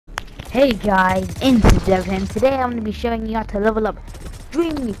Hey guys, into Devin. Today I'm going to be showing you how to level up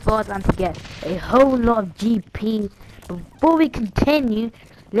extremely fast and to get a whole lot of GP. Before we continue,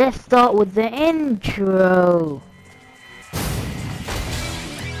 let's start with the intro.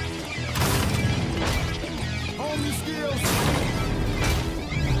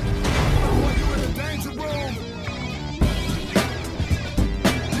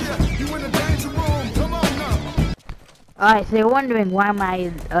 Alright, so you're wondering why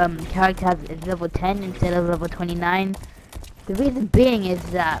my character is level 10 instead of level 29. The reason being is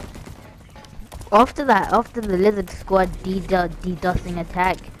that after the lizard squad DDoSing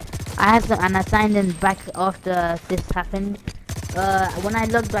attack, I signed in back after this happened. When I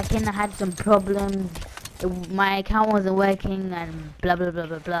logged back in, I had some problems. My account wasn't working and blah blah blah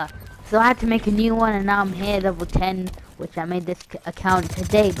blah blah. So I had to make a new one, and now I'm here level 10, which I made this account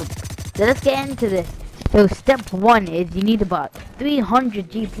today. So let's get into this. So step 1 is you need about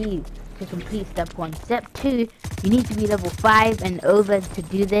 300 GP to complete step 1. Step 2, you need to be level 5 and over to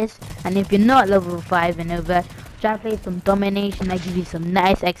do this. And if you're not level 5 and over, try to play some domination that gives you some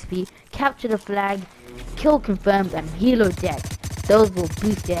nice XP. Capture the flag, kill confirmed, and helo deck. Those will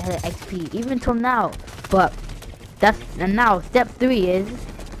boost your XP even till now. But now step 3 is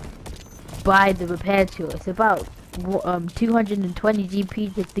buy the repair tool. It's about 220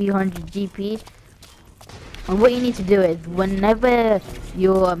 GP to 300 GP. And what you need to do is whenever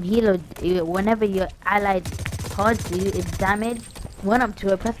your whenever your allied hard suit is damaged, run up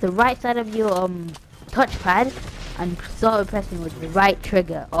to it, press the right side of your touchpad and start pressing with the right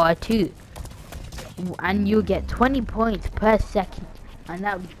trigger R2, and you'll get 20 points per second, and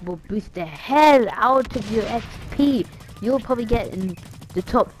that will boost the hell out of your XP. You'll probably get in the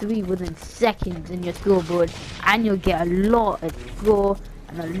top 3 within seconds in your scoreboard, and you'll get a lot of score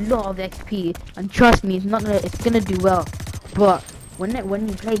and a lot of XP, and trust me, it's gonna do well. But when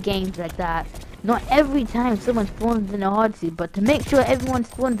you play games like that, not every time someone spawns in a hard suit, but to make sure everyone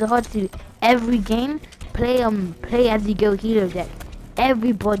spawns a hard suit every game, play as you go hero deck.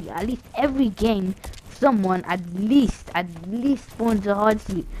 Everybody, at least every game, someone at least spawns a hard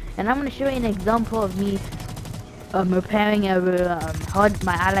suit. And I'm gonna show you an example of me repairing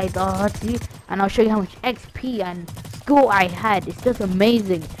my allied hard suit, and I'll show you how much XP and score I had. It's just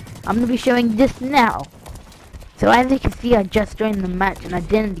amazing. I'm gonna be showing this now. So as you can see, I just joined the match and I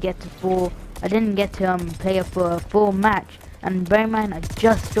didn't get to play for a full match. And bear in mind, I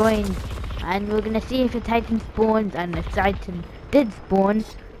just joined, and we're gonna see if a Titan spawns, and the Titan did spawn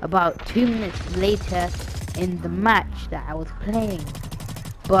about 2 minutes later in the match that I was playing.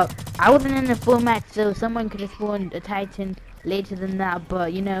 But I wasn't in the full match, so someone could have spawned a Titan later than that,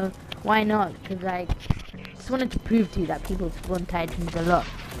 but you know, why not? Because I just wanted to prove to you that people spawn Titans a lot.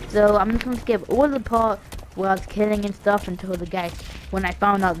 So I'm just gonna skip all the part where I was killing and stuff until when I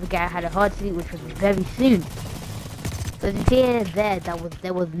found out the guy had a hard suit, which was very soon. So as you see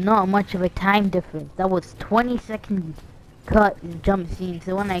there was not much of a time difference. That was 20 seconds cut jump scene.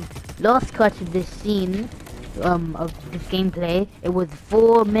 So when I last cut this scene of this gameplay, it was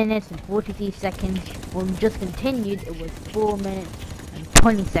 4 minutes and 43 seconds. When we just continued, it was 4 minutes and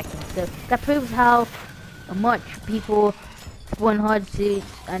 20 seconds. So that proves how much people spawn hard suits,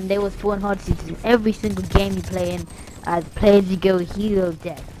 and they will spawn hard suits in every single game you play in, as play as you go hero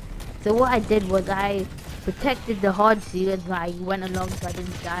deck. So what I did was I protected the hard suit as I went along so I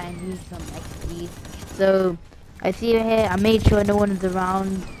didn't die and lose some XP. So I see here, I made sure no one is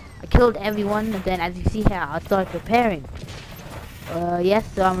around. I killed everyone, and then as you see here, I started repairing. Yes,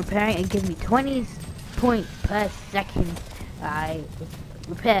 so I'm repairing. It gives me 20 points per second I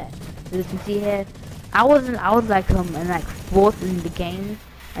repair. So you can see here, I was like in like 4th in the game,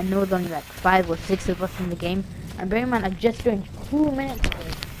 and there was only like 5 or 6 of us in the game. And bear in mind, I just joined 2 minutes ago.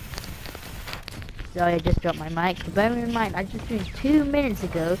 Sorry, I just dropped my mic. But bear in mind, I just joined 2 minutes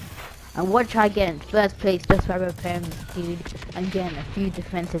ago. And watch how I get in first place just by repairing this dude and getting a few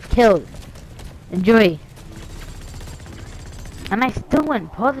defensive kills. Enjoy. And I still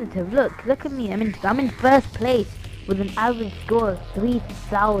went positive. Look at me. I'm in first place with an average score of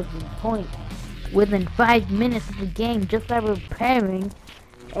 3,000 points within 5 minutes of the game just by repairing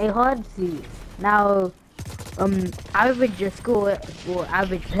a hard suit. Now, average score for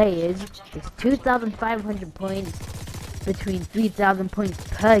average players is 2,500 points. Between 3,000 points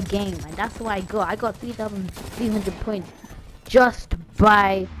per game, and that's what I got 3,300 points just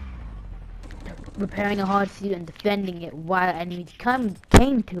by repairing a hard suit and defending it while enemies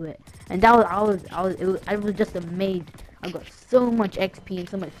came to it. And that was I was just amazed. I got so much XP and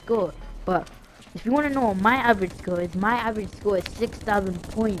so much score. But if you want to know what my average score is 6,000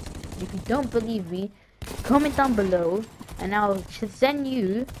 points. If you don't believe me, comment down below and I'll send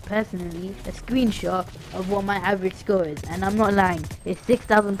you personally a screenshot of what my average score is, and I'm not lying, it's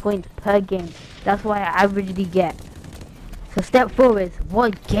 6,000 points per game. That's what I averagely get. So step 4 is,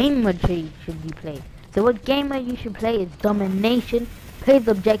 what game mode should you play? So what game mode you should play is domination. Play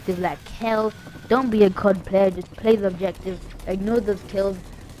the objective like hell. Don't be a COD player, just play the objective. Ignore those kills.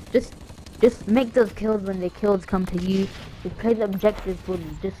 Just make those kills when the kills come to you. Just play the objective fully.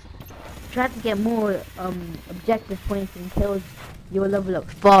 Just try to get more objective points and kills. You'll level up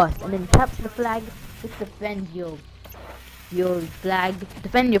fast. And then capture the flag. Just defend your flag.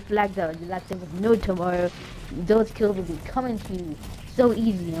 Defend your flag that like there was no tomorrow. Those kills will be coming to you so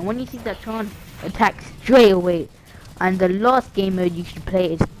easy. And when you see that chance, attack straight away. And the last game mode you should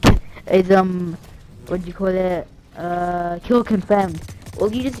play is what do you call it? Kill confirmed.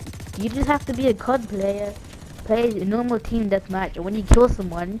 Well, you just have to be a COD player, play a normal team deathmatch, and when you kill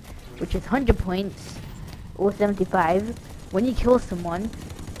someone, which is 100 points or 75, when you kill someone,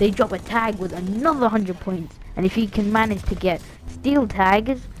 they drop a tag with another 100 points. And if you can manage to get steal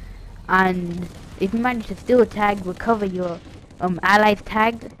tags, and if you manage to steal a tag, recover your allies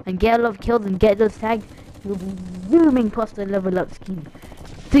tag, and get a lot of kills and get those tags, you'll be zooming past the level up scheme.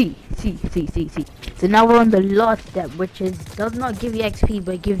 See. So now we're on the last step, which is does not give you XP,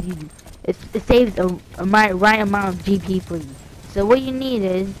 but gives you it saves a right amount of GP for you. So what you need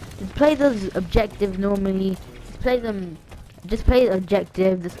is just play those objectives normally. Just play the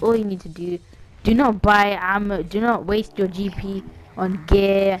objective. That's all you need to do. Do not buy ammo. Do not waste your GP on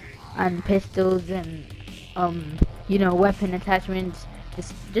gear and pistols and weapon attachments.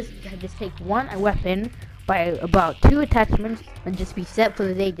 Just take one weapon, buy about 2 attachments, and just be set for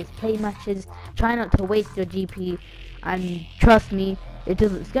the day. Just play matches. Try not to waste your GP, and trust me,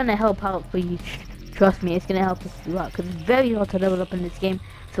 it's gonna help out for you. Trust me, it's gonna help us a lot because it's very hard to level up in this game.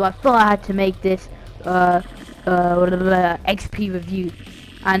 So I thought I had to make this XP review,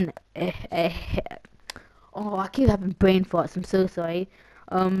 and oh, I keep having brain farts. I'm so sorry.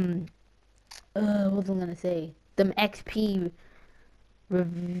 What was I gonna say? Them XP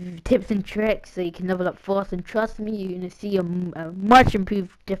tips and tricks so you can level up fast, and trust me, you're gonna see a much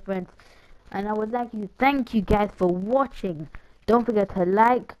improved difference. And I would like to thank you guys for watching. Don't forget to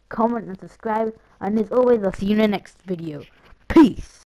like, comment, and subscribe. And as always, I'll see you in the next video. Peace.